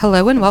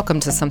Hello and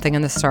welcome to Something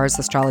in the Stars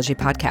Astrology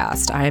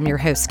Podcast. I am your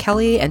host,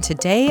 Kelly, and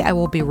today I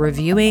will be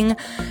reviewing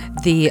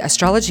the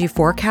astrology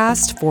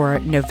forecast for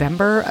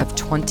November of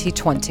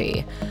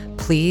 2020.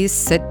 Please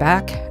sit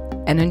back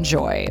and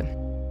enjoy.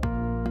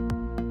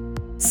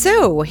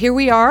 So here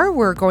we are.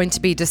 We're going to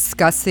be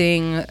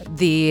discussing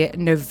the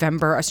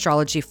November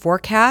astrology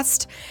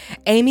forecast.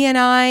 Amy and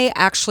I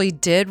actually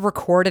did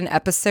record an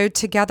episode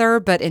together,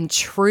 but in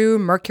true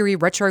Mercury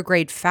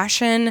retrograde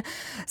fashion,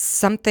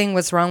 something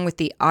was wrong with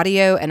the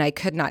audio and I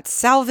could not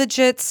salvage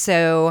it.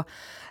 So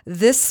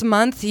this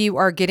month you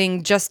are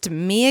getting just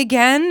me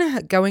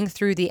again, going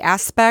through the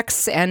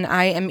aspects, and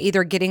I am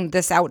either getting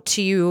this out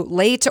to you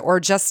late or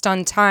just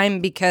on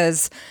time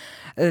because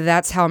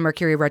that's how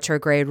Mercury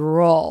retrograde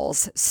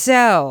rolls.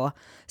 So,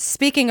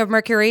 speaking of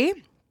Mercury,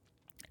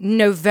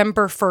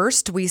 November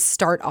 1st, we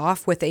start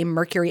off with a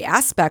Mercury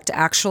aspect,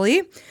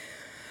 actually.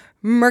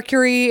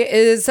 Mercury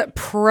is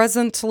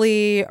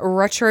presently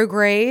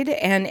retrograde,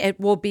 and it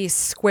will be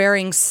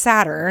squaring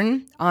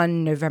Saturn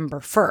on November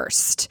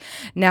 1st.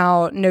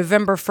 Now,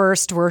 November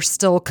 1st, we're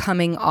still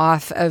coming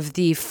off of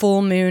the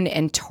full moon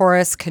in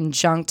Taurus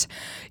conjunct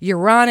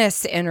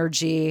Uranus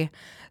energy.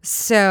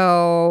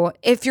 So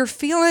if you're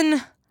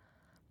feeling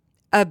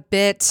a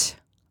bit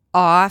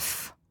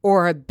off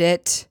or a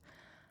bit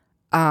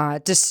a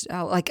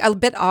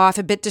bit off,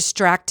 a bit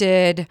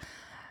distracted,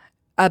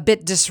 a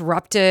bit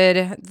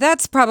disrupted,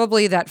 that's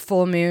probably that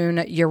full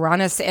moon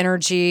Uranus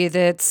energy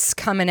that's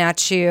coming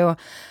at you.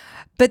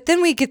 But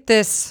then we get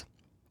this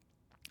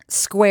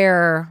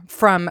square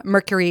from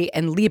Mercury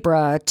and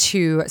Libra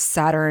to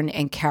Saturn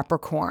and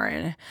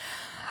Capricorn.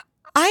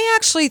 I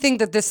actually think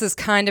that this is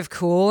kind of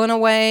cool in a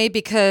way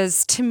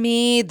because to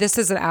me, this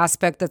is an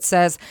aspect that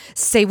says,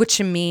 say what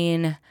you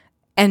mean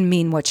and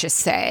mean what you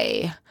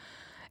say.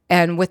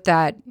 And with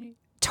that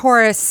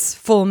Taurus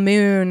full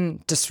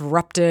moon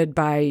disrupted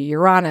by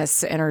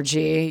Uranus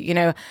energy,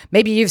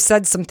 maybe you've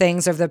said some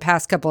things over the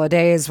past couple of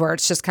days where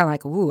it's just kind of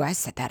like, ooh, I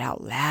said that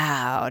out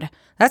loud.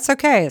 That's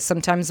okay.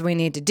 Sometimes we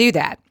need to do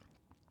that.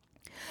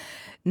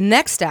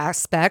 Next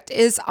aspect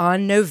is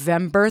on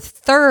November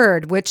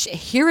 3rd, which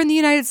here in the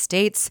United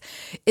States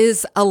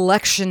is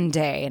Election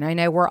Day. And I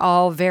know we're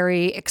all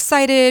very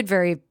excited,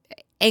 very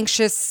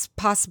anxious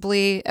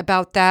possibly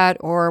about that,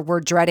 or we're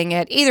dreading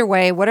it. Either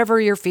way,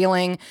 whatever you're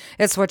feeling,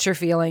 it's what you're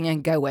feeling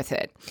and go with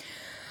it.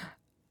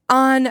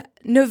 On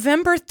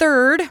November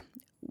 3rd,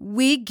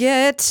 we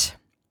get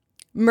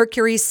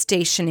Mercury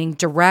stationing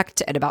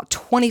direct at about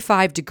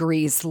 25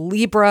 degrees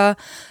Libra.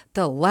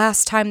 The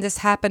last time this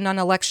happened on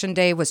Election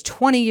Day was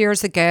 20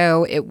 years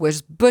ago. It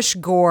was Bush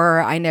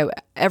Gore. I know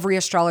every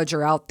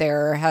astrologer out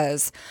there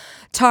has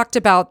talked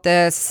about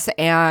this.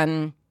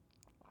 And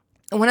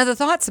one of the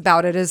thoughts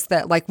about it is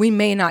that we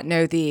may not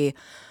know the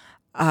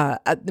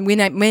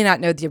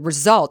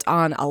result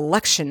on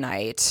election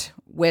night,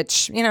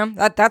 which,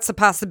 that's a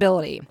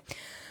possibility.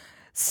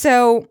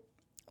 So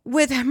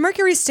with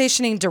Mercury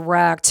stationing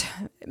direct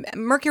in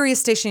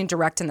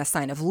the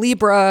sign of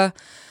Libra.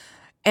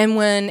 And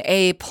when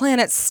a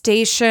planet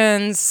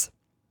stations,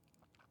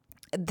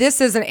 this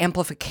is an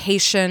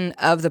amplification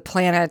of the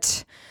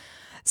planet.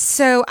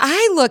 So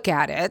I look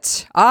at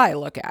it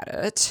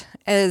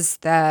as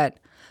that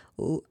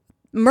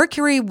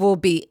Mercury will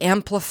be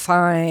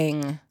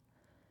amplifying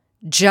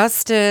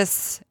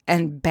justice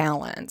and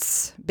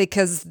balance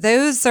because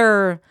those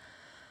are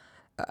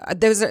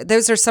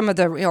some of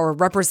the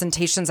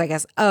representations, I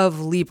guess, of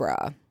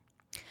Libra.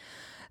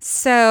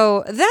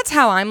 So that's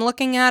how I'm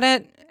looking at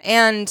it.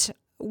 And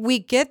we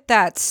get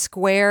that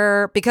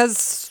square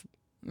because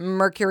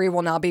Mercury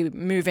will now be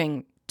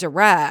moving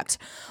direct.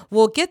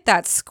 We'll get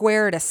that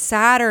square to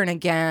Saturn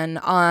again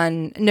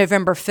on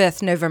November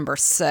 5th, November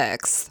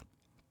 6th.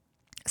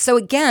 So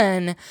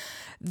again,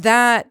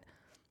 that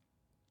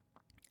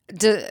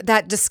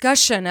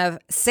discussion of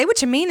say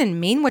what you mean and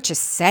mean what you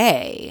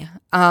say.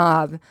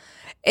 And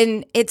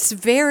it's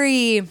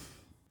very,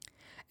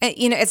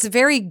 it's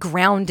very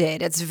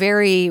grounded. It's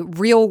very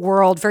real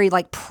world, very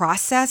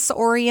process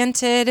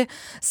oriented.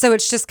 So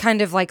it's just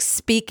kind of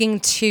speaking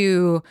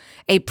to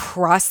a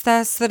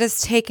process that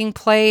is taking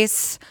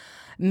place,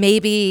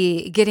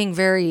 maybe getting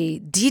very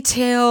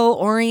detail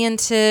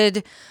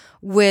oriented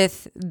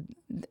with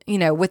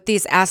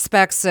these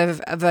aspects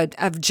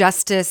of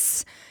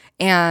justice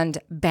and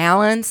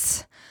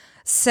balance.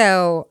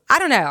 So I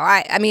don't know.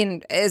 I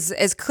mean,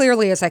 as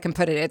clearly as I can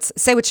put it, it's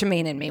say what you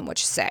mean and mean what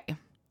you say.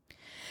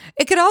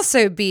 It could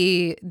also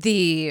be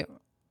the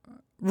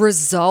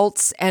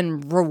results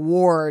and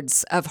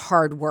rewards of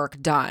hard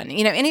work done.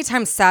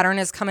 Anytime Saturn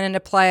is coming into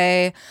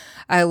play,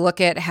 I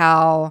look at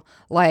how,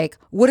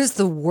 what is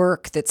the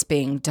work that's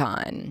being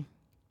done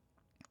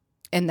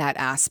in that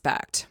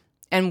aspect?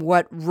 And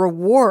what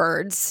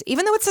rewards,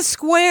 even though it's a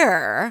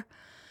square,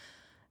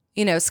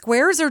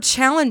 squares are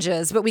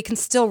challenges, but we can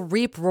still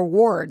reap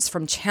rewards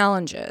from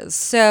challenges.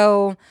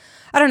 So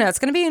I don't know. It's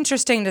going to be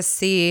interesting to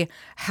see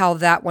how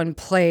that one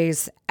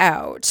plays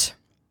out.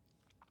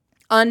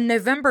 On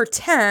November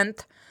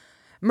 10th,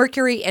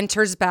 Mercury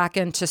enters back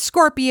into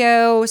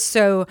Scorpio.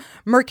 So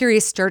Mercury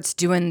starts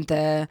doing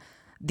the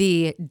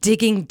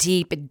digging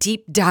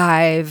deep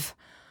dive.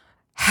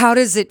 How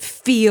does it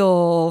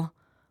feel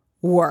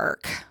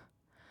work?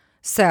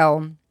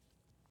 So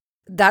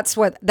that's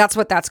what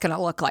that's going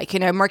to look like.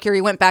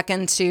 Mercury went back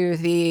into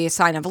the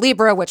sign of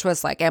Libra, which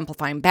was like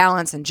amplifying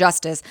balance and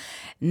justice.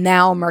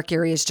 Now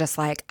Mercury is just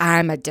like,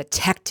 I'm a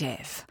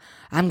detective.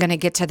 I'm going to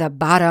get to the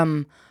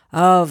bottom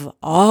of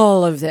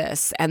all of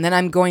this, and then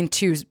I'm going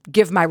to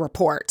give my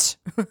report.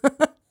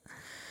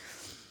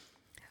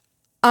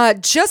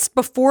 Just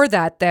before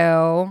that,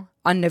 though,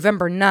 on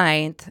November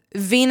 9th,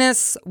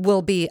 Venus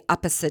will be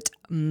opposite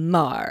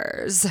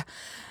Mars.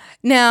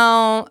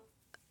 Now,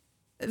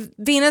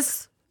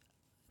 Venus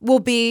will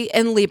be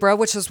in Libra,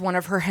 which is one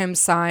of her home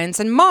signs,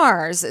 and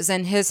Mars is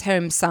in his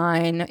home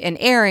sign in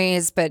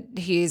Aries, but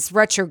he's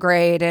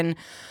retrograde, and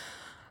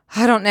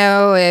I don't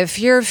know if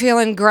you're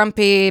feeling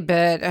grumpy,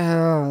 but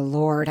oh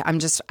Lord,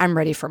 I'm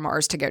ready for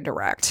Mars to go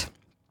direct.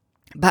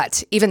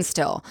 But even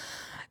still,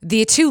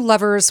 the two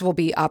lovers will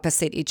be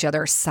opposite each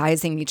other,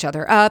 sizing each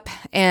other up.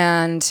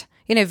 And,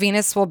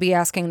 Venus will be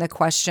asking the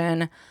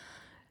question,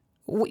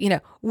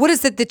 what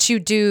is it that you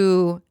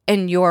do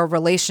in your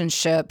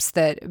relationships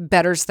that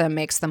betters them,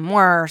 makes them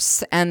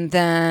worse? And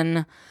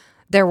then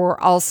there will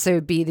also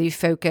be the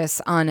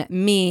focus on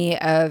me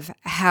of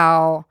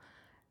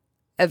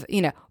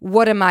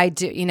what am I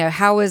do?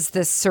 How is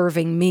this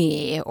serving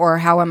me, or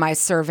how am I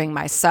serving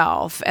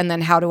myself? And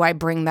then how do I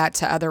bring that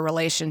to other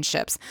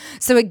relationships?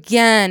 So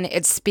again,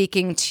 it's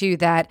speaking to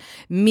that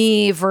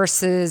me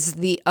versus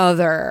the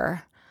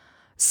other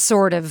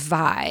sort of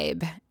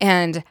vibe.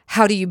 And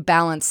how do you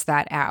balance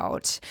that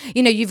out?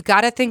 You've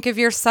got to think of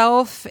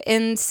yourself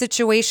in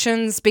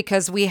situations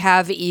because we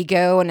have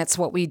ego and it's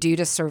what we do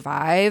to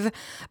survive.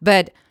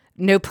 But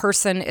no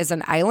person is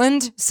an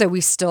island, so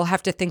we still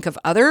have to think of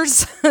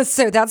others.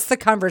 So that's the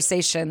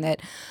conversation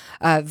that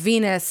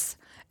Venus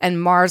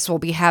and Mars will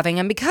be having.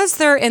 And because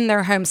they're in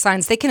their home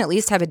signs, they can at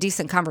least have a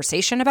decent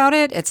conversation about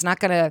it. It's not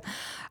going to,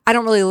 I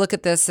don't really look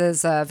at this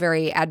as a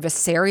very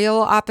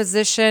adversarial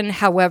opposition.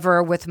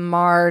 However, with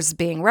Mars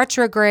being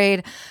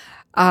retrograde,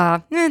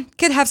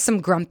 could have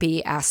some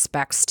grumpy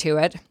aspects to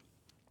it.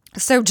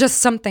 So just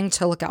something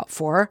to look out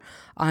for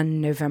on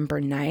November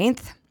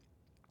 9th.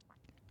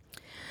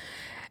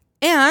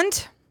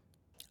 And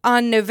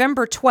on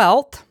November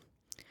 12th,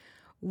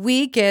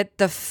 we get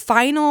the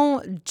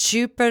final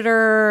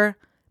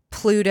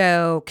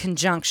Jupiter-Pluto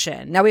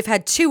conjunction. Now, we've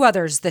had two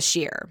others this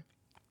year.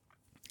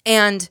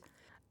 And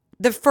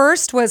the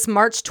first was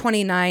March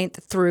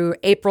 29th through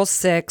April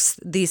 6th.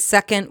 The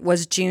second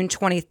was June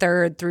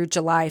 23rd through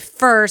July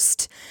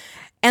 1st.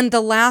 And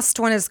the last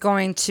one is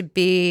going to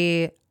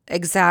be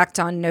exact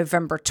on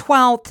November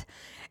 12th.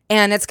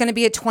 And it's going to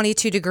be at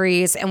 22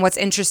 degrees. And what's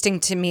interesting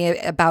to me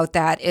about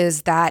that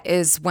is that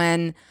is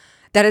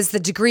the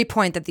degree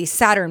point that the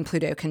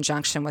Saturn-Pluto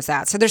conjunction was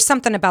at. So there's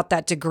something about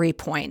that degree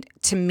point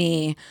to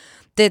me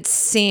that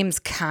seems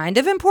kind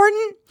of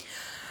important.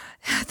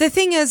 The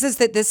thing is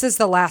that this is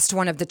the last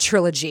one of the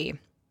trilogy.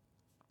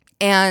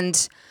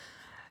 And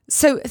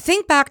so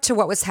think back to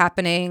what was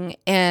happening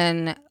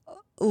in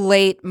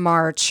late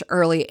March,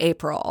 early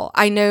April.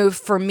 I know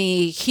for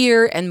me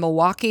here in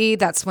Milwaukee,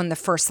 that's when the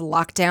first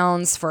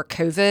lockdowns for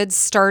COVID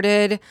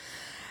started.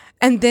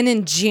 And then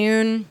in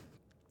June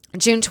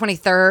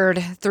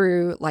 23rd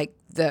through like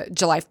the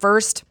July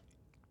 1st,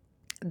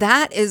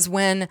 that is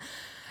when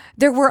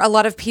there were a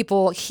lot of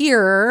people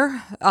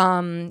here.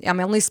 I'm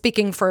only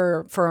speaking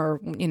for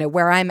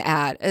where I'm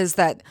at, is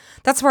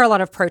that's where a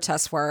lot of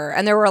protests were.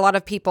 And there were a lot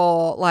of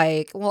people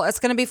like, well, it's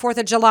going to be 4th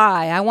of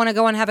July. I want to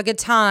go and have a good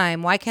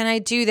time. Why can't I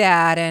do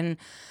that? And,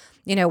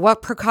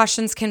 what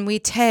precautions can we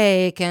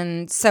take?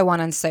 And so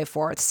on and so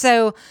forth.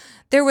 So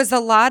there was a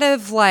lot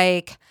of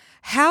like,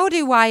 how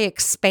do I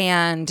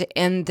expand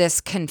in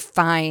this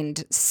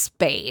confined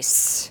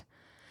space?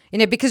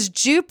 Because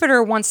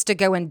Jupiter wants to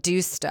go and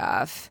do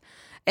stuff.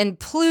 And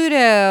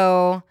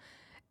Pluto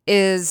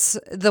is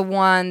the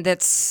one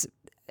that's,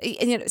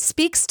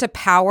 speaks to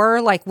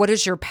power. Like, what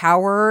is your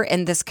power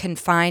in this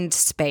confined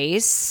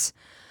space?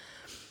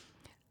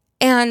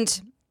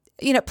 And,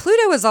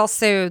 Pluto is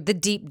also the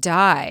deep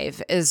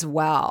dive as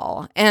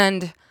well.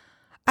 And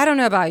I don't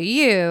know about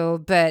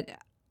you, but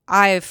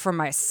for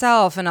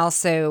myself and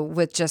also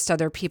with just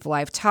other people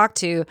I've talked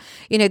to,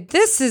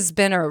 this has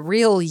been a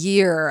real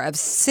year of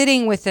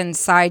sitting within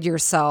inside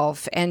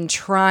yourself and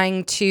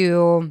trying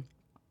to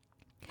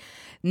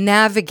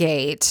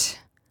navigate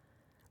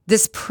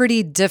this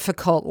pretty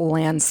difficult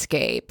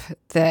landscape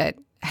that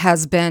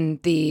has been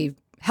the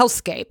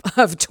hellscape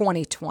of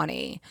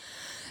 2020.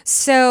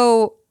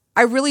 So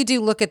I really do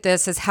look at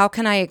this as, how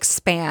can I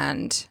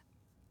expand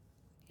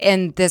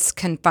in this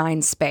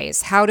confined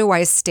space? How do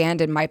I stand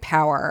in my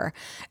power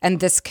in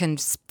this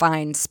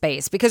confined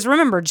space? Because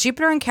remember,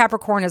 Jupiter in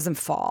Capricorn is in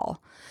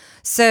fall.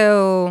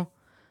 So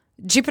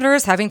Jupiter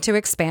is having to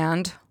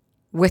expand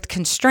with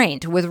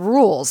constraint, with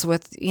rules,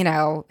 with,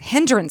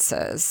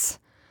 hindrances.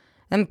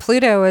 And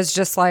Pluto is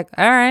just like,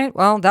 all right,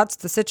 well, that's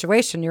the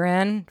situation you're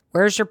in.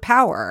 Where's your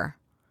power?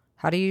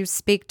 How do you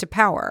speak to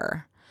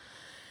power?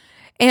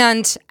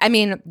 And I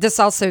mean, this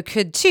also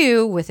could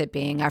too, with it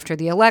being after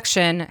the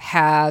election,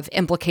 have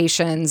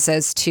implications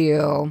as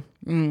to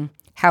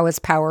how is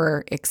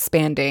power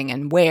expanding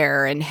and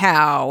where and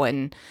how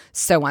and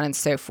so on and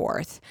so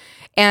forth.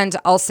 And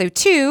also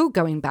too,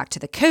 going back to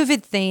the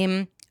COVID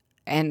theme,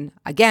 and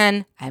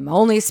again, I'm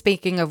only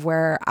speaking of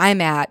where I'm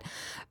at,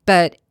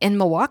 but in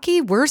Milwaukee,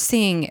 we're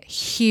seeing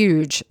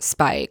huge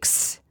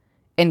spikes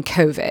in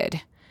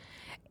COVID.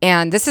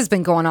 And this has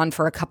been going on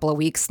for a couple of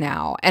weeks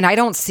now. And I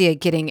don't see it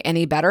getting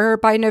any better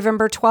by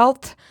November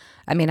 12th.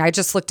 I mean, I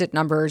just looked at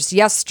numbers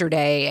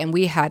yesterday and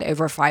we had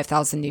over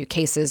 5,000 new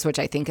cases, which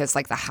I think is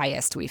like the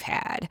highest we've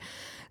had.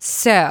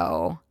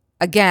 So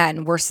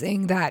again, we're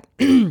seeing that,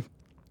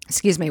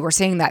 we're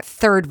seeing that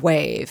third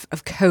wave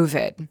of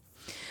COVID,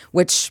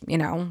 which,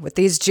 with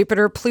these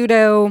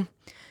Jupiter-Pluto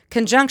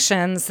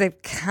conjunctions,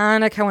 they've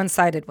kind of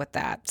coincided with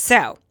that.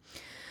 So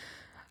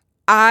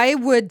I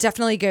would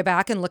definitely go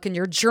back and look in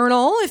your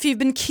journal if you've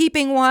been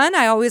keeping one.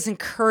 I always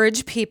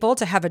encourage people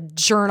to have a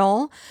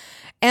journal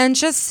and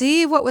just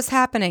see what was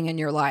happening in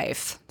your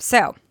life.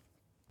 So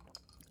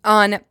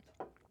on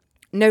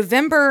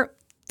November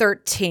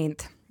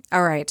 13th,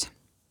 all right,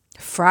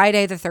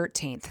 Friday the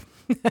 13th,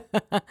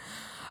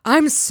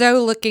 I'm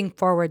so looking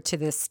forward to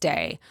this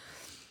day.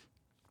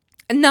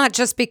 Not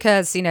just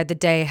because, the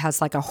day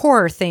has like a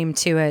horror theme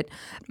to it.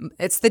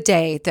 It's the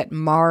day that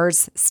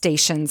Mars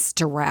stations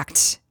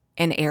direct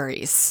in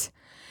Aries.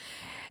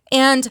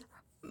 And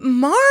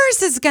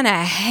Mars is going to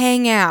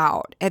hang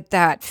out at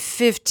that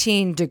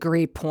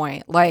 15-degree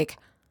point, like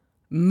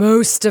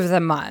most of the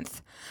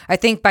month. I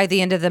think by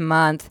the end of the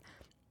month,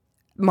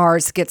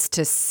 Mars gets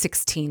to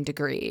 16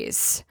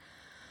 degrees.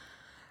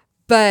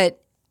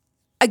 But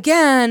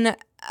again,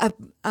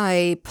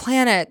 a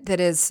planet that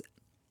is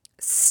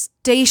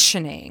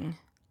stationing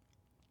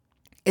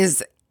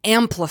is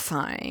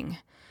amplifying.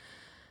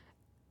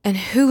 And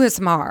who is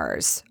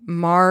Mars?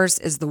 Mars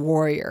is the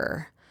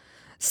warrior.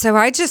 So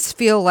I just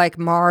feel like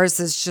Mars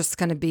is just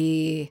going to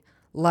be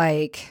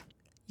like,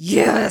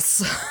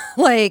 yes,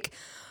 like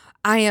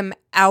I am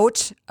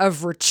out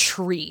of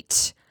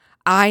retreat.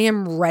 I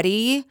am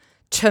ready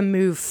to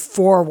move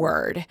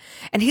forward.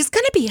 And he's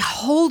going to be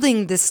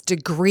holding this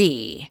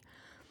degree,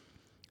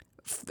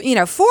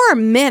 for a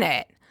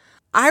minute.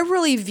 I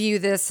really view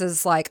this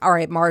as like, all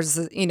right, Mars,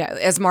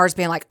 as Mars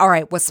being like, all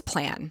right, what's the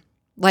plan?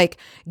 Like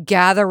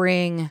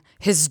gathering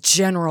his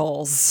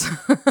generals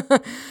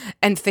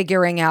and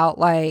figuring out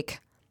like,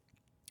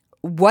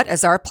 what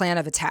is our plan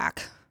of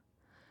attack?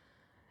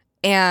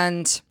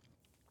 And,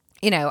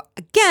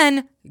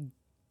 again,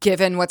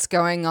 given what's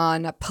going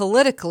on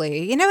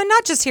politically, and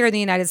not just here in the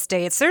United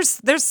States,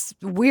 there's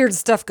weird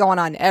stuff going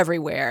on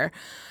everywhere.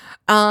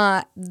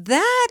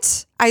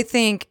 That I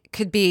think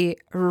could be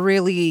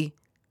really,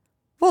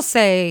 we'll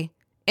say,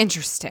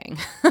 interesting.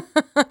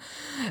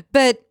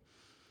 But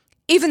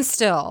even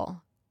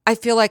still, I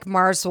feel like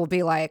Mars will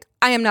be like,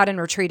 I am not in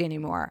retreat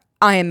anymore.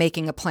 I am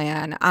making a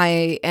plan.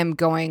 I am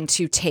going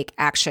to take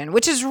action,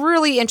 which is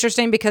really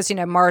interesting because,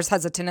 Mars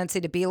has a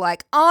tendency to be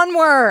like,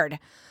 onward.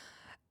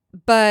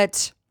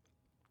 But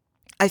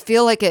I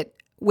feel like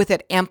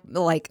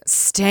like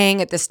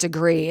staying at this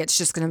degree, it's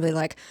just going to be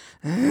like,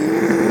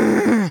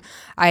 I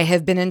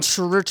have been in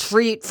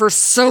retreat for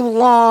so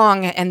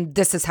long, and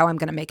this is how I'm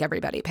going to make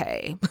everybody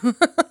pay.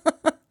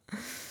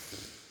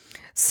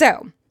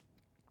 So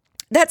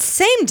that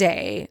same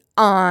day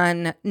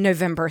on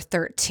November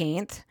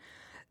 13th,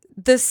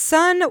 the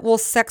sun will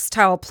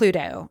sextile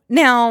Pluto.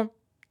 Now,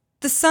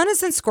 the sun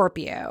is in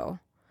Scorpio.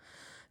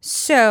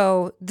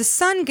 So the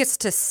sun gets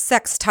to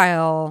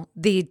sextile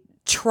the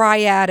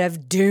triad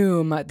of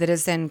doom that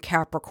is in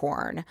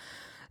Capricorn.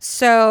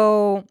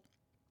 So,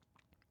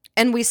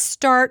 and we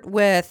start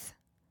with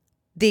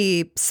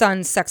the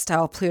sun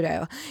sextile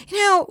Pluto.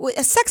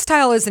 A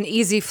sextile is an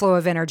easy flow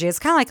of energy. It's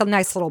kind of like a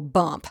nice little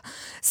bump.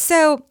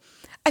 So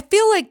I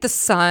feel like the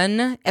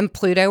sun and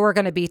Pluto are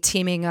going to be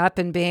teaming up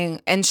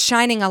and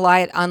shining a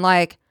light on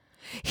like,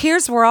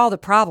 here's where all the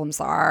problems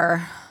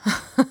are.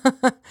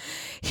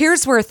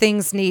 Here's where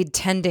things need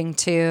tending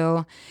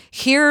to.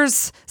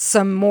 Here's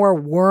some more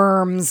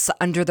worms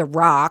under the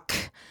rock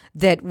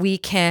that we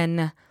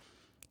can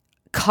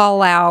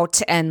call out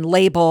and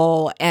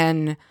label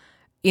and,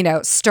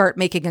 start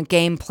making a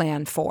game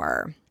plan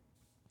for.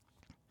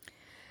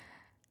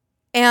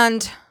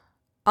 And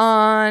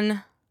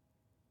on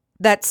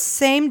that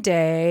same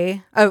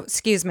day,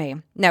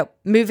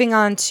 moving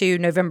on to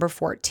November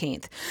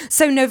 14th.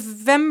 So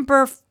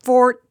November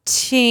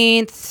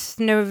 14th,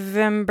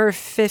 November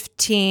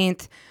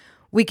 15th,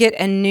 we get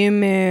a new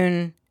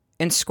moon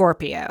in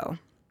Scorpio.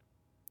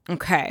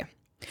 Okay.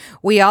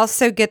 We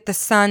also get the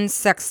sun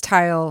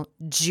sextile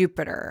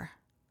Jupiter.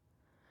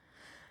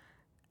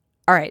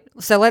 All right,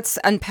 so let's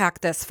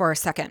unpack this for a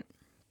second.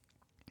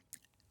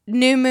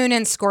 New moon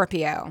in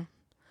Scorpio.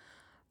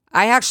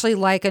 I actually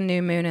like a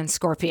new moon in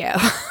Scorpio.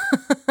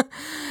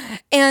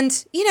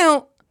 And,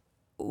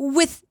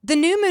 with the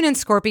new moon in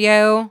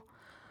Scorpio,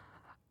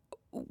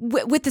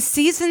 with the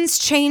seasons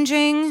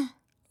changing,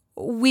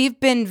 we've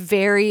been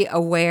very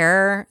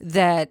aware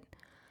that,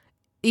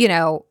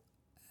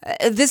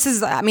 this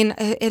is,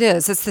 it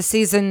is. It's the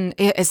season.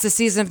 It's the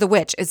season of the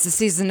witch. It's the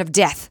season of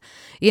death.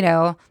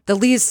 The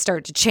leaves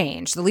start to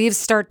change. The leaves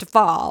start to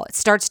fall. It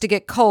starts to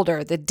get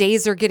colder. The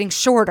days are getting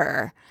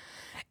shorter.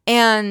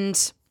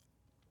 And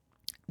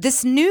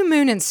this new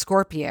moon in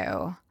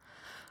Scorpio,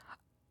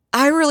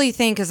 I really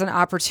think is an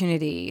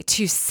opportunity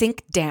to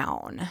sink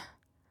down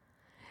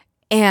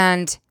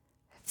and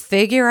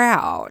figure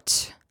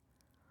out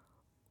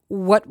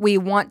what we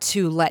want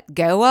to let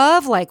go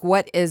of, like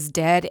what is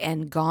dead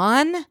and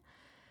gone,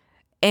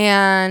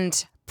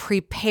 and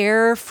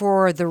prepare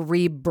for the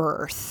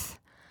rebirth.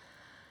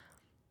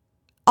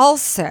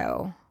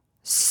 Also,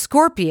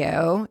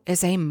 Scorpio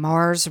is a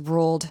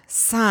Mars-ruled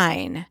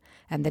sign,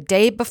 and the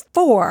day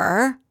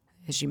before,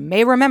 as you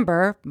may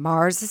remember,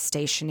 Mars is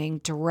stationing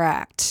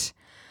direct.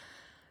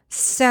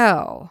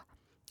 So,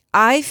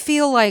 I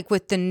feel like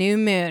with the new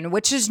moon,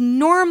 which is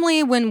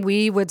normally when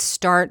we would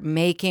start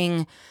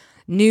making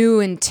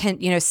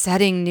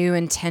setting new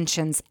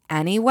intentions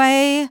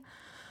anyway,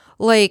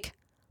 like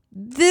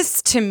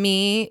this to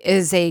me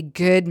is a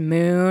good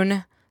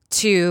moon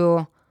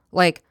to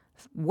like,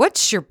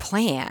 what's your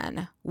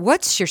plan?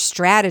 What's your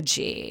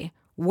strategy?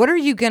 What do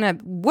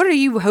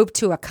you hope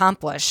to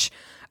accomplish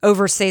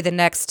over, say, the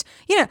next,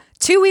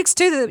 2 weeks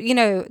to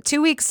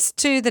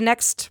the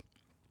next,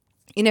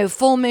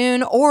 full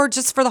moon, or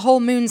just for the whole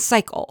moon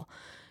cycle,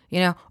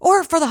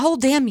 or for the whole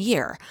damn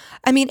year.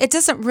 It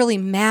doesn't really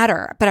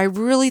matter, but I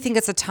really think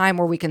it's a time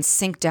where we can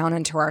sink down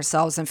into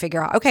ourselves and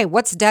figure out, okay,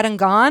 what's dead and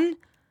gone,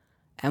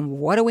 and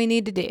what do we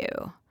need to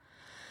do?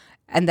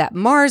 And that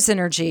Mars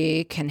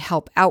energy can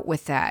help out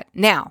with that.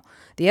 Now,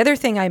 the other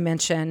thing I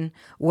mentioned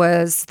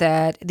was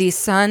that the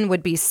sun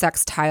would be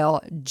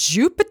sextile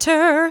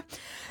Jupiter.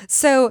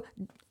 So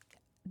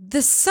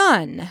the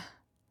sun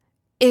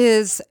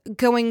is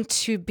going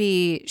to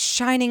be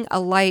shining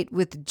a light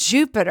with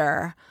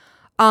Jupiter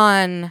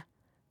on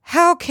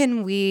how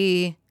can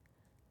we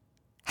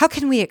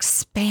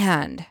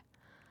expand?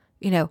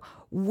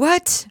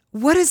 What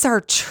is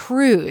our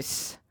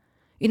truth?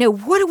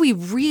 What do we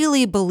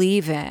really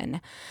believe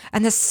in?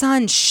 And the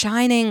sun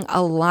shining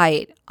a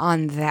light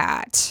on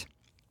that.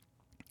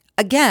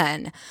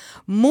 Again,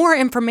 more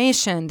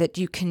information that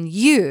you can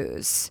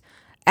use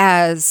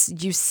as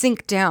you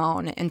sink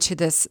down into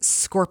this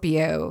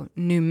Scorpio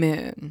new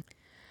moon.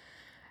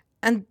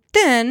 And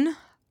then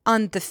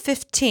on the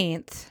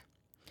 15th,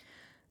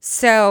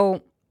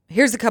 so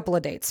here's a couple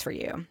of dates for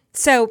you.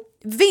 So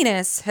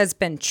Venus has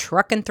been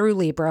trucking through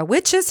Libra,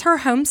 which is her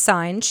home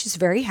sign. She's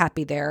very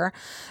happy there.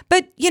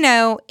 But,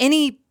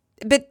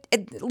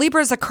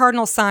 Libra is a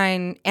cardinal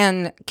sign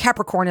and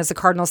Capricorn is a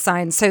cardinal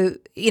sign. So,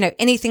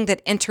 anything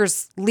that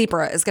enters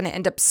Libra is going to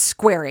end up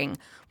squaring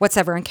what's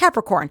ever in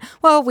Capricorn.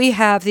 Well, we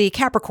have the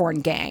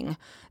Capricorn gang,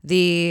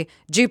 the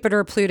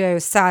Jupiter, Pluto,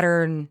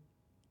 Saturn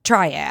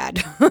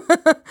triad.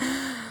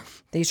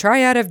 The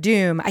triad of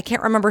doom. I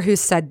can't remember who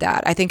said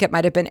that. I think it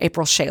might have been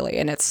April Shaley,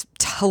 and it's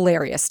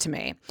hilarious to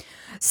me.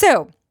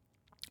 So,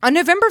 on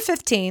November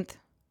 15th,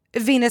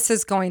 Venus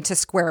is going to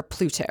square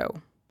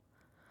Pluto.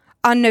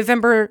 On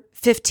November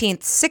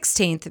 15th,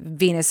 16th,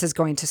 Venus is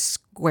going to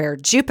square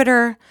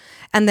Jupiter.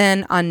 And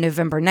then on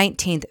November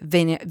 19th,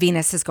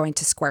 Venus is going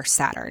to square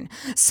Saturn.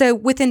 So,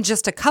 within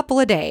just a couple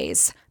of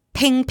days,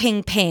 ping,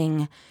 ping,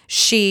 ping,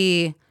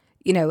 she,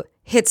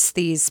 hits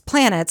these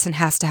planets and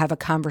has to have a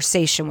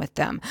conversation with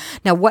them.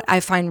 Now, what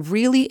I find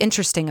really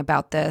interesting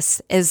about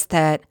this is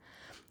that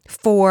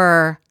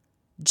for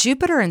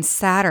Jupiter and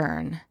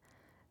Saturn,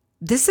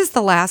 this is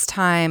the last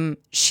time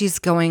she's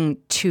going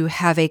to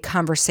have a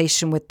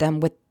conversation with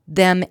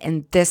them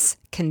in this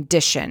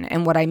condition.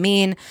 And what I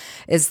mean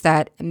is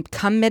that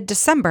come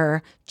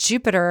mid-December,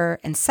 Jupiter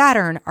and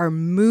Saturn are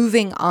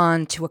moving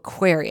on to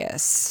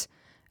Aquarius.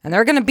 And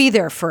they're going to be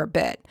there for a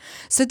bit.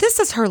 So this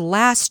is her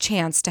last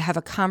chance to have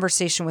a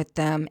conversation with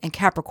them in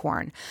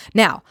Capricorn.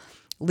 Now,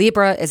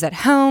 Venus is at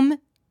home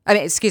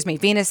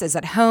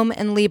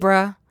in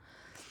Libra.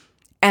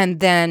 And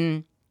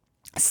then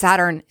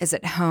Saturn is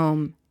at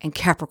home in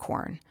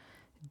Capricorn.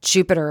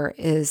 Jupiter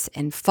is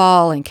in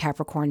fall in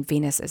Capricorn.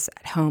 Venus is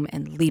at home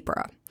in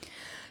Libra.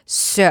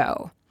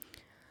 So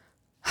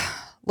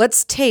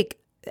let's take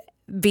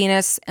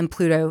Venus and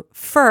Pluto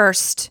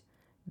first,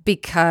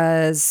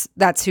 because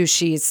that's who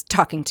she's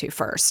talking to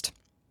first.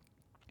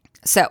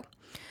 So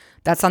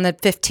that's on the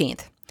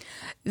 15th.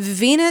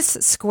 Venus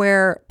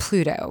square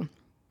Pluto.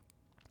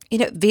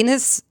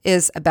 Venus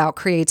is about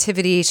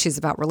creativity. She's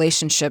about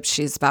relationships.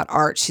 She's about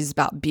art. She's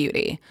about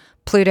beauty.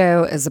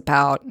 Pluto is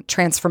about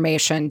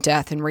transformation,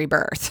 death, and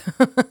rebirth.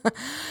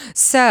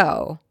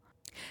 So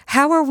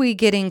how are we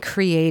getting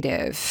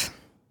creative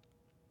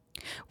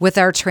with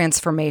our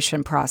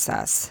transformation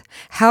process?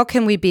 How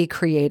can we be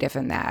creative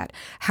in that?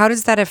 How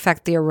does that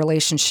affect the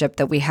relationship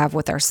that we have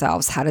with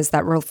ourselves? How does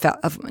that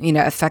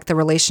affect the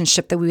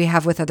relationship that we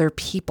have with other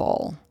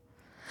people?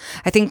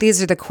 I think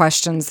these are the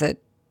questions that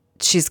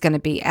she's going to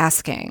be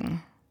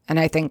asking. And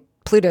I think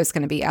Pluto's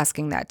going to be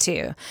asking that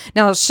too.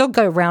 Now, she'll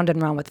go round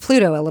and round with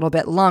Pluto a little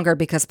bit longer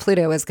because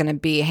Pluto is going to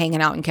be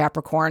hanging out in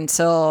Capricorn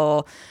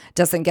till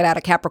doesn't get out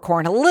of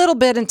Capricorn a little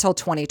bit until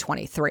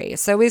 2023.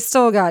 So we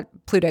still got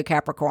Pluto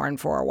Capricorn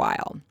for a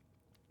while.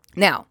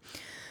 Now,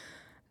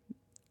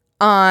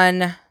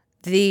 on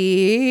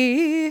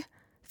the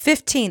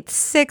 15th,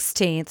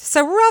 16th,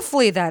 so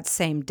roughly that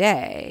same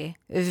day,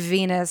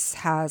 Venus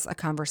has a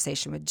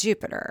conversation with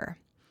Jupiter.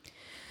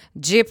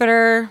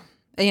 Jupiter,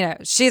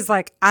 she's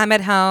like, I'm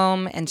at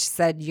home, and she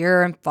said,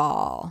 you're in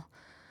fall.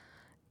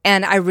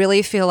 And I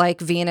really feel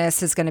like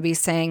Venus is going to be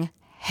saying,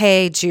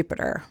 hey,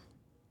 Jupiter,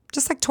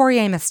 just like Tori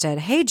Amos did.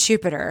 Hey,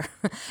 Jupiter,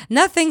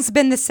 nothing's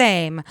been the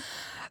same.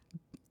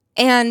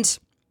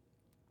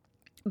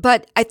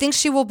 But I think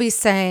she will be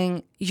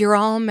saying, you're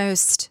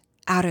almost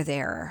out of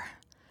there.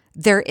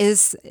 There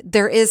is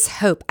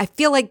hope. I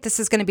feel like this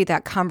is going to be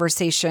that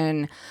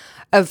conversation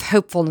of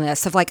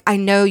hopefulness, of like, I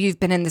know you've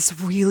been in this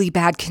really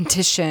bad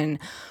condition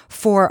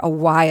for a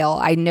while.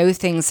 I know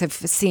things have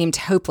seemed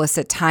hopeless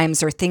at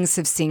times, or things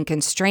have seemed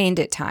constrained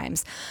at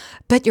times,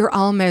 but you're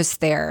almost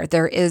there.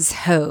 There is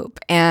hope,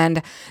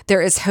 and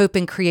there is hope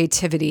in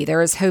creativity.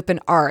 There is hope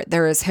in art.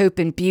 There is hope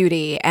in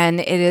beauty.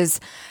 And it is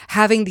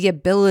having the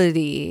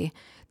ability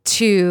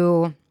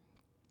to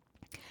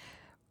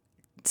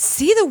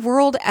see the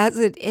world as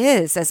it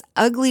is, as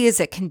ugly as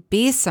it can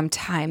be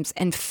sometimes,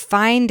 and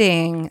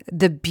finding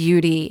the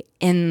beauty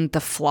in the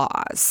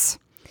flaws.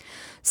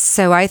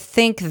 So I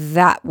think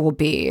that will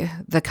be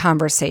the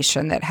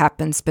conversation that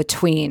happens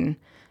between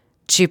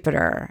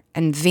Jupiter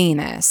and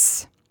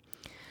Venus.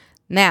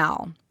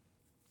 Now,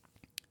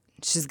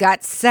 she's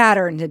got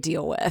Saturn to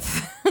deal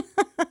with.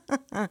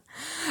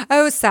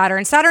 Oh,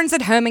 Saturn. Saturn's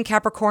at home in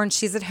Capricorn.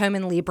 She's at home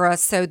in Libra.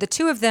 So the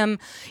two of them,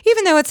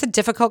 even though it's a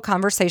difficult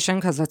conversation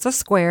because it's a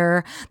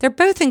square, they're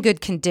both in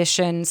good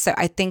condition. So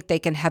I think they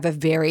can have a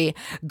very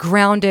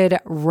grounded,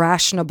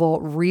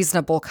 rational,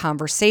 reasonable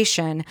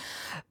conversation.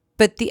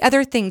 But the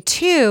other thing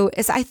too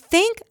is I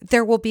think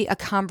there will be a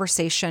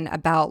conversation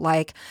about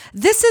like,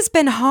 this has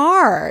been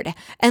hard,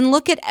 and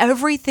look at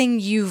everything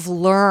you've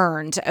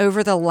learned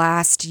over the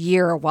last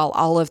year while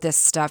all of this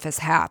stuff has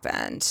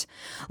happened.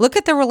 Look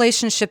at the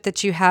relationship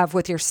that you have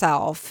with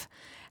yourself.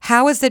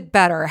 How is it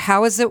better?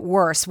 How is it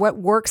worse? What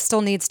work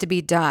still needs to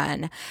be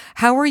done?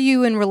 How are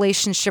you in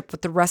relationship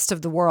with the rest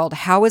of the world?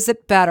 How is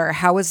it better?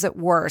 How is it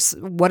worse?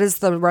 What is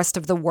the rest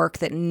of the work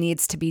that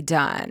needs to be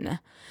done?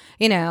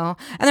 And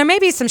there may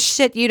be some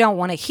shit you don't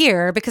want to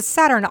hear, because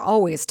Saturn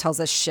always tells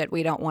us shit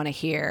we don't want to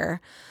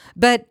hear.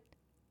 But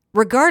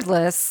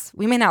regardless,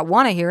 we may not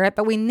want to hear it,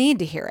 but we need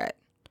to hear it.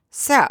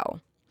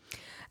 So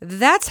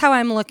that's how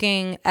I'm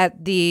looking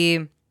at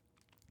the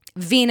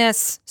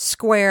Venus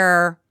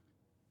square,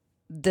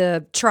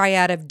 the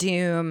triad of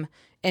doom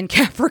in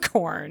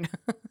Capricorn.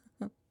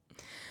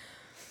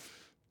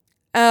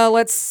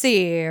 Let's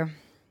see.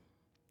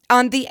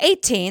 On the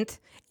 18th,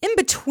 in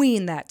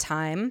between that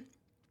time,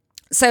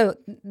 so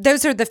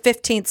those are the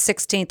 15th,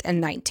 16th,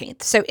 and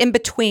 19th. So in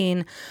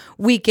between,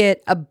 we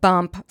get a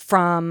bump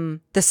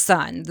from the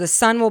sun. The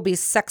sun will be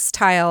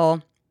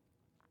sextile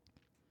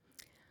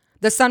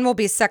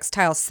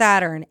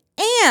Saturn,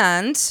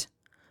 and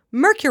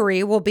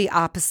Mercury will be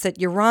opposite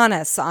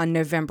Uranus on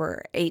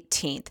November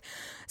 18th.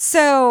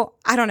 So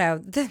I don't know.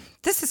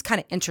 This is kind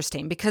of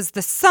interesting because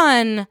the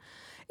sun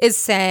is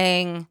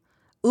saying,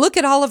 look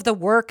at all of the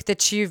work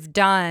that you've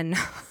done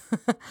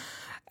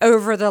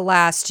over the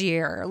last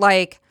year.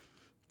 Like,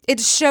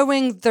 it's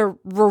showing the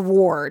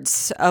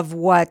rewards of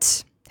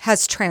what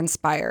has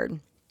transpired.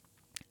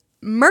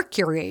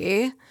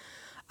 Mercury,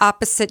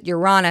 opposite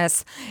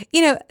Uranus,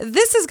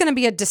 this is going to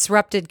be a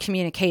disrupted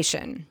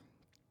communication,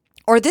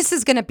 or this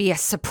is going to be a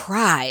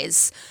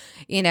surprise.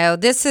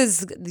 This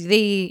is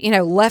the,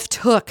 left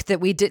hook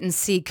that we didn't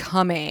see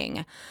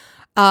coming.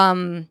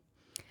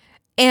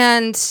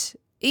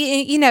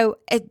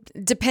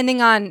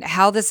 Depending on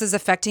how this is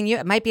affecting you,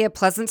 it might be a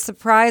pleasant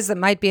surprise. It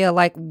might be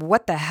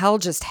what the hell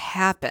just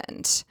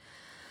happened?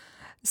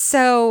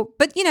 So,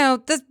 but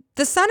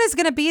the sun is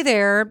going to be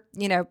there,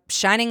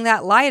 shining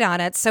that light on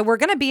it. So we're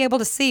going to be able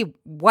to see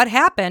what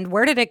happened.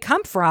 Where did it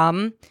come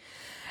from?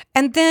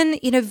 And then,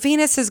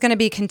 Venus is going to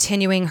be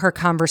continuing her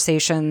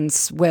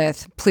conversations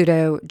with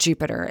Pluto,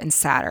 Jupiter, and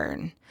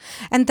Saturn.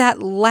 And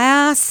that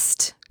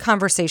last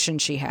conversation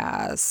she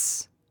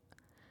has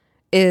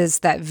is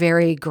that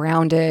very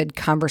grounded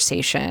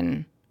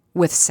conversation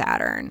with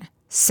Saturn.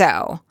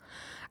 So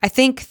I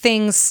think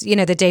things,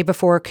 the day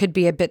before could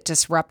be a bit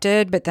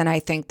disrupted, but then I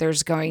think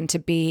there's going to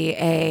be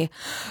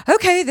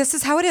okay, this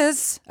is how it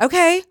is.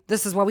 Okay,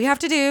 this is what we have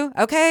to do.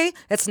 Okay,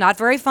 it's not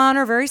very fun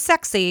or very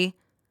sexy,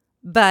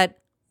 but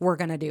we're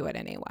going to do it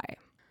anyway.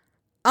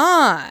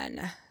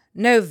 On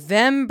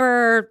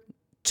November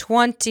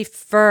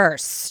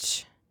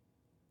 21st,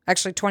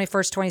 actually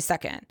 21st,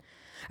 22nd.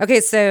 Okay,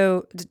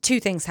 so two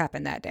things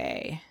happen that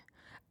day.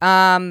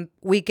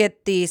 We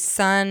get the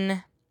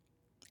sun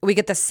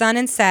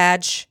in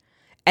Sag,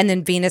 and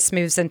then Venus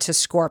moves into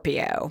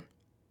Scorpio.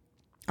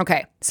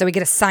 Okay, so we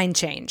get a sign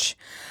change.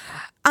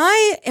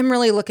 I am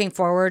really looking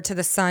forward to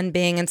the sun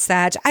being in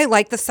Sag. I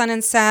like the sun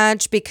in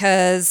Sag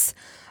because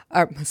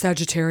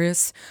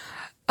Sagittarius,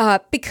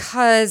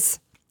 because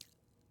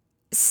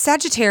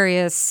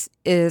Sagittarius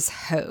is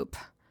hope.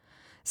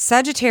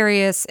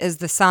 Sagittarius is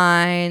the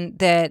sign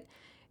that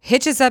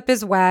hitches up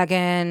his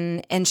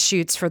wagon and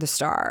shoots for the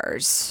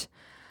stars.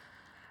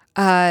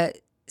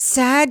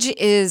 Sag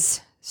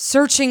is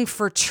searching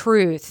for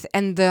truth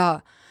and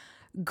the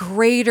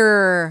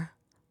greater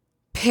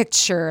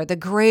picture, the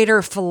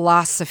greater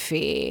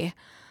philosophy,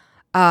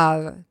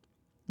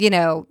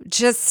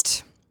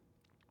 just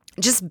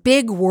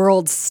big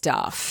world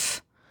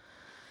stuff.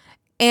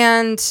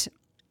 And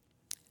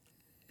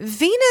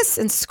Venus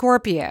in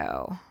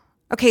Scorpio.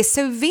 Okay,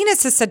 so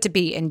Venus is said to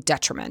be in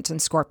detriment in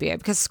Scorpio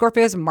because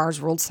Scorpio is a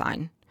Mars ruled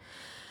sign.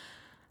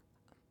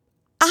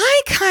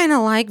 I kind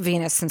of like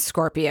Venus in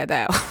Scorpio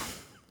though.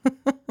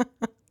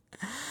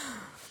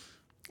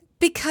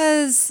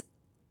 Because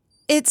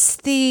it's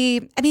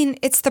the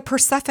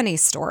Persephone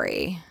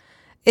story.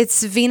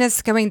 It's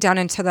Venus going down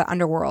into the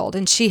underworld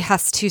and she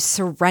has to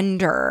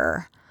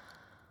surrender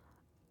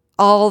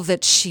all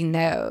that she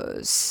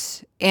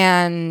knows.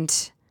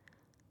 And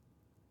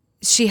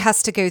she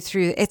has to going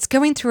through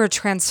a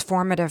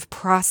transformative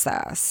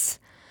process.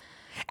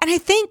 And I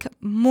think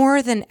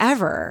more than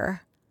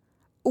ever,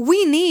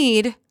 we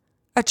need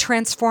a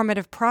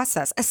transformative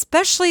process,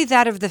 especially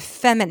that of the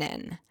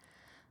feminine.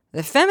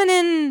 The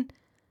feminine,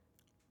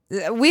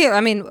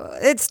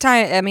 it's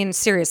time,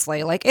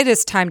 seriously, like it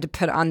is time to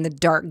put on the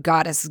dark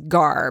goddess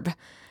garb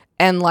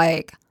and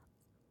like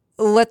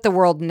let the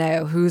world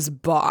know who's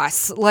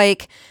boss.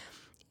 Like,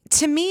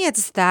 to me,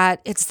 it's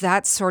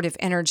that sort of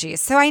energy.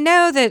 So I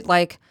know that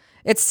like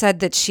it's said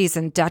that she's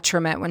in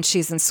detriment when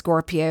she's in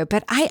Scorpio,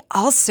 but I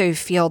also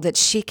feel that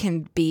she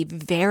can be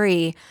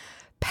very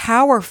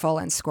powerful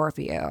in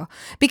Scorpio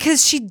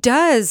because she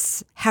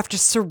does have to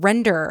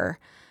surrender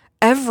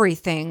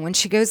everything when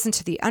she goes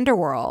into the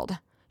underworld.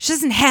 She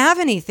doesn't have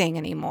anything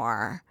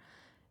anymore.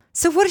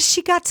 So what has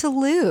she got to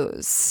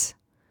lose?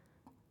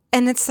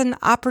 And it's an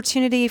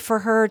opportunity for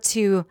her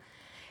to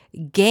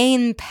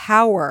gain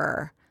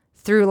power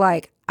through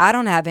like, I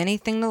don't have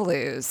anything to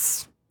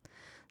lose.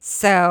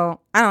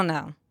 So I don't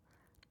know.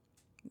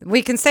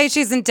 We can say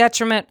she's in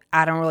detriment.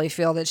 I don't really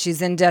feel that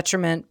she's in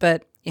detriment,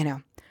 but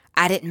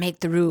I didn't make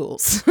the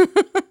rules.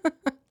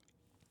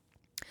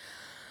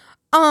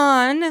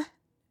 On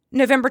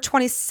November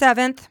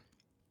 27th,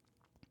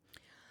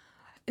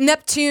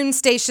 Neptune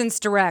stations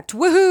direct.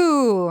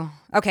 Woohoo!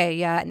 Okay,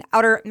 yeah, an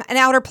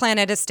outer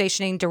planet is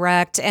stationing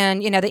direct,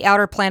 and the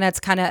outer planets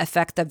kind of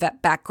affect the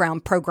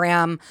background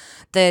program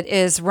that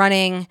is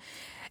running.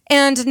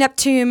 And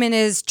Neptune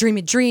is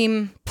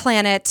dream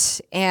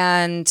planet,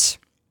 and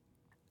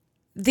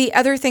the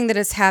other thing that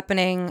is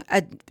happening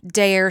a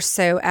day or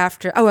so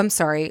after. Oh, I'm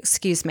sorry.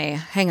 Excuse me.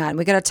 Hang on.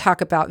 We got to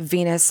talk about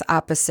Venus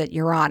opposite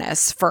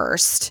Uranus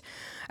first.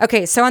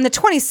 Okay, so on the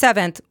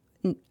 27th.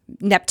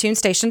 Neptune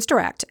stations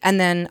direct, and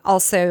then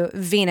also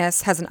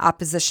Venus has an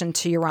opposition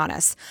to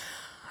Uranus.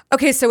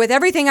 Okay, so with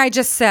everything I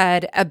just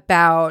said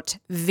about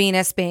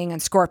Venus being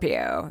in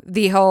Scorpio,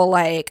 the whole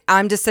like,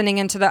 I'm descending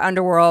into the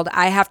underworld,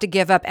 I have to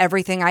give up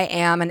everything I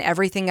am and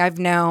everything I've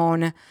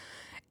known,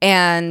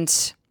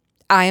 and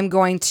I am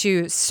going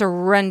to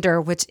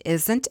surrender, which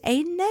isn't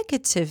a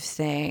negative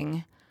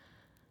thing.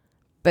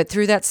 But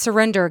through that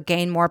surrender,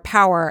 gain more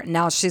power.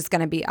 Now she's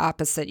going to be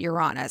opposite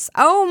Uranus.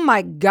 Oh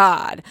my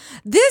God.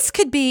 This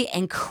could be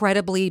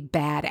incredibly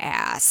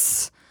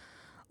badass.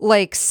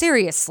 Like,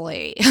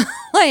 seriously.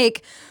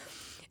 Like,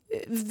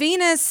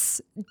 Venus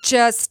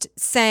just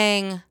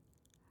saying,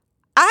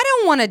 I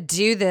don't want to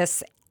do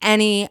this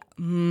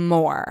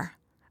anymore.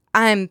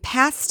 I'm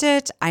past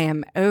it. I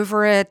am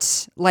over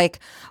it. Like,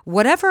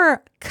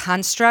 whatever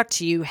construct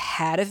you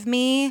had of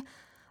me,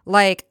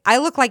 like, I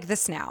look like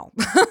this now.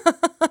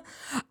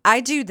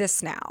 I do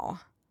this now.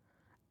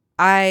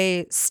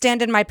 I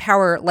stand in my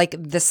power like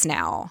this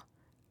now.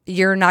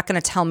 You're not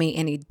going to tell me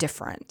any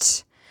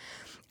different.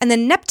 And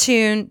then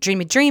Neptune,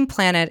 dream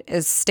planet,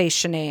 is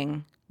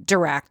stationing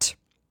direct.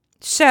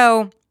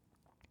 So,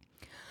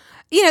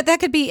 that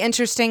could be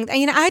interesting.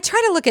 I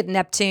try to look at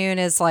Neptune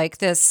as like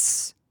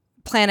this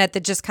planet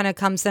that just kind of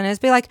comes in and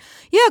be like,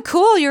 yeah,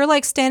 cool. You're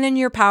like standing in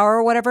your power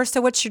or whatever.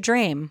 So what's your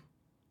dream?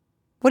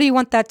 What do you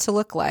want that to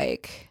look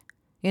like?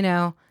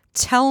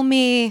 Tell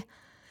me.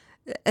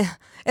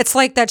 It's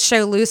like that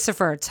show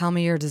Lucifer. Tell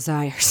me your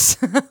desires.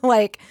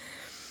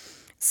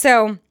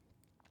 So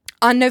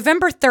on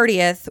November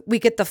 30th, we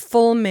get the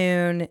full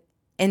moon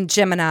in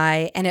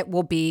Gemini, and it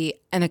will be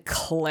an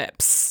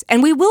eclipse.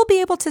 And we will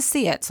be able to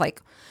see it.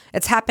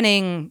 It's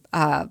happening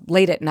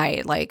late at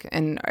night, like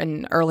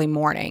in early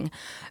morning.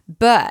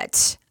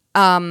 But,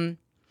 the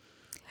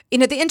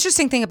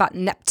interesting thing about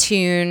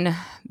Neptune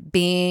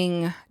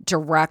being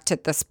direct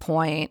at this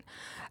point,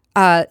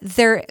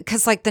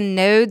 because like the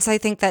nodes, I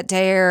think that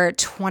day are at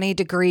 20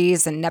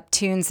 degrees and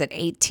Neptune's at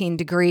 18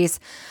 degrees.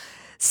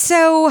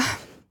 So,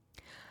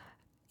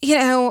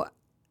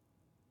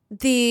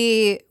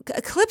 the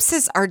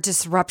eclipses are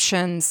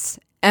disruptions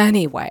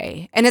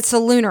anyway, and it's a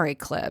lunar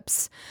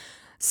eclipse.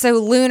 So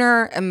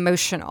lunar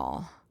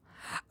emotional.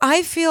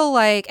 I feel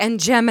like, and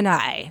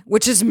Gemini,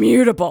 which is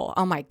mutable.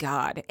 Oh my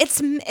God. It's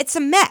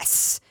a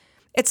mess.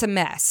 It's a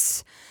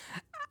mess.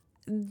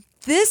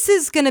 This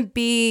is going to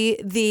be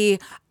the,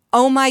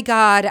 oh my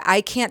God,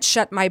 I can't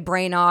shut my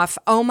brain off.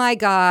 Oh my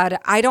God,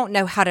 I don't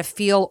know how to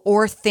feel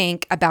or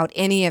think about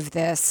any of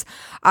this.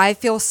 I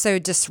feel so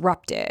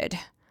disrupted.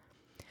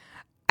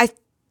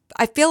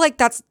 I feel like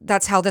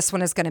that's how this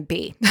one is going to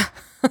be.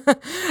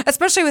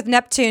 Especially with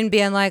Neptune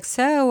being like,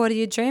 so what do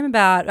you dream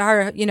about?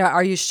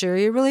 Are you sure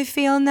you're really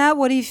feeling that?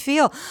 What do you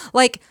feel?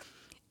 Like,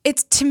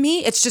 to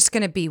me, it's just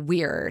going to be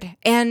weird.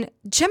 And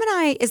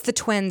Gemini is the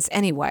twins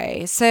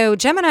anyway. So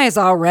Gemini is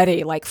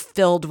already like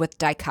filled with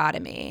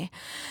dichotomy.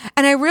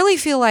 And I really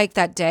feel like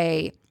that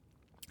day,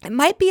 it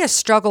might be a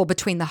struggle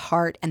between the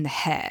heart and the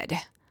head.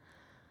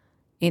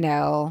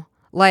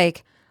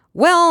 Like,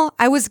 well,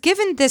 I was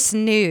given this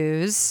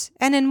news,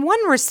 and in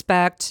one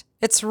respect,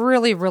 it's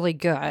really, really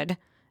good.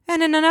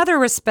 And in another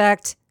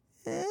respect,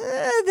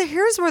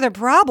 here's where the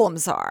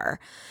problems are.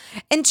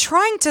 And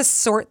trying to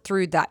sort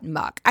through that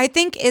muck. I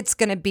think it's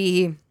going to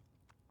be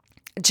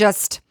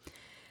just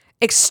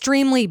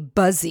extremely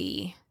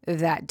buzzy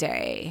that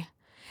day.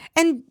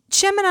 And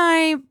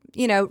Gemini,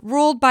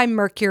 ruled by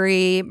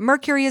Mercury.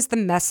 Mercury is the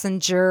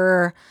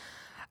messenger.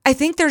 I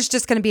think there's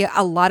just going to be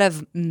a lot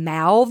of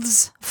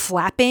mouths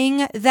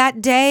flapping that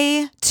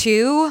day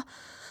too.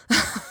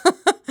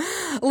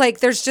 Like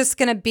there's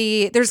going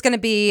to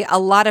be a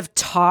lot of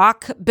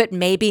talk, but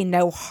maybe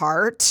no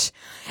heart.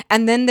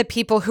 And then the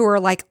people who are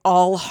like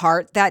all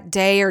heart that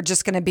day are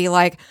just going to be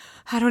like,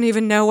 I don't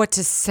even know what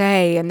to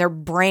say. And their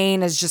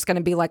brain is just going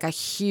to be like a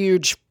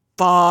huge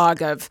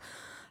fog of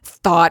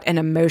thought and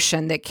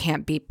emotion that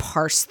can't be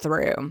parsed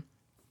through.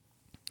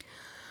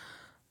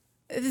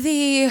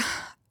 The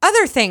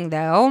other thing,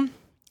 though,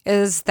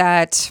 is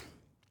that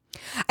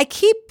I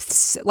keep,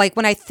 like,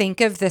 when I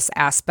think of this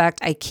aspect,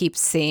 I keep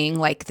seeing,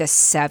 like, the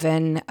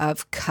 7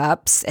 of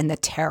Cups in the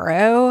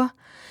tarot.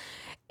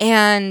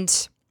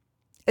 And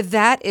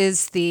that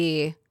is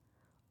the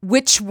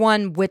which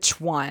one?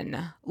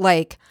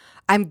 Like,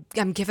 I'm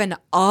given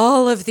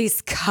all of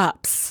these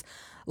cups.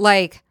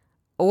 Like,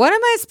 what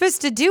am I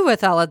supposed to do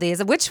with all of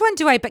these? Which one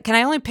do I pick? Can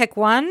I only pick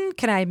one?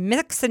 Can I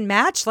mix and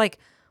match? Like,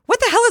 what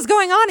the hell is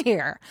going on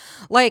here?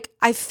 Like,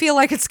 I feel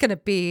like it's going to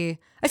be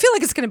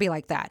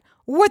like that.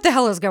 What the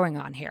hell is going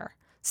on here?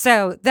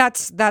 So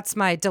that's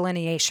my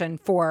delineation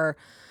for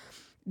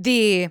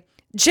the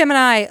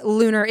Gemini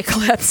lunar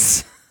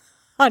eclipse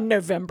on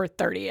November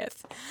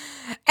 30th.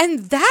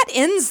 And that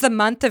ends the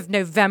month of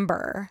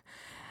November.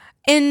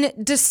 In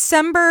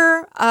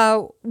December,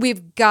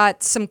 we've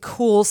got some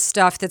cool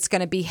stuff that's going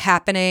to be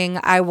happening.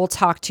 I will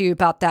talk to you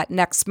about that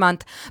next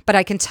month, but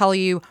I can tell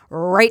you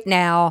right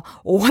now,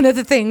 one of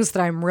the things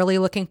that I'm really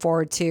looking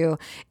forward to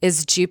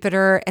is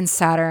Jupiter and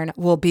Saturn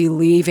will be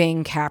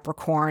leaving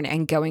Capricorn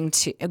and going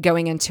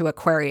into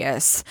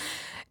Aquarius.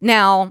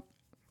 Now,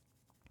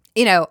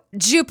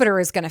 Jupiter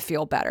is going to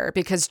feel better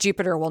because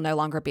Jupiter will no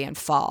longer be in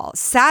fall.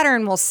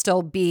 Saturn will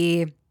still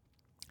be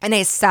in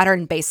a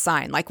Saturn-based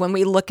sign. Like when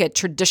we look at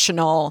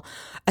traditional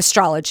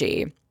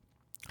astrology,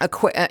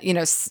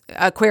 Aquarius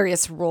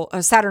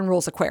Saturn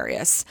rules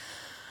Aquarius.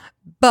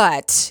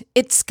 But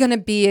it's going to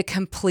be a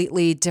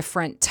completely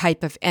different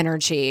type of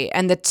energy.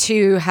 And the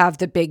two have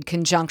the big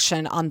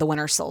conjunction on the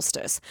winter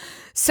solstice.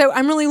 So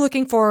I'm really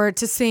looking forward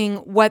to seeing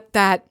what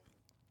that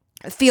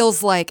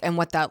feels like and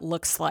what that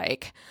looks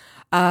like.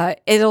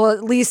 It'll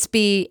at least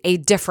be a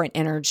different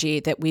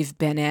energy that we've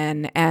been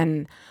in.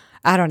 And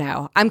I don't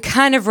know. I'm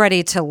kind of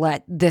ready to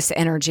let this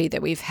energy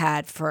that we've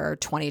had for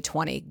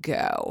 2020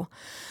 go.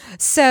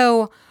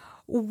 So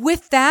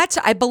with that,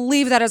 I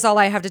believe that is all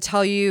I have to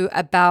tell you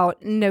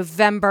about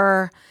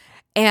November,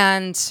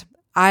 and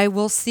I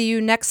will see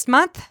you next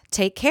month.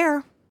 Take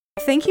care.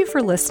 Thank you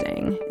for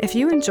listening. If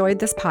you enjoyed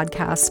this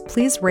podcast,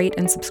 please rate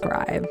and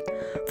subscribe.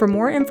 For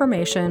more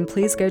information,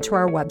 please go to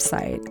our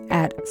website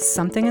at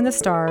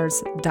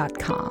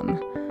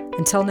somethinginthe.stars.com.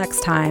 Until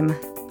next time,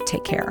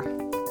 take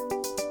care.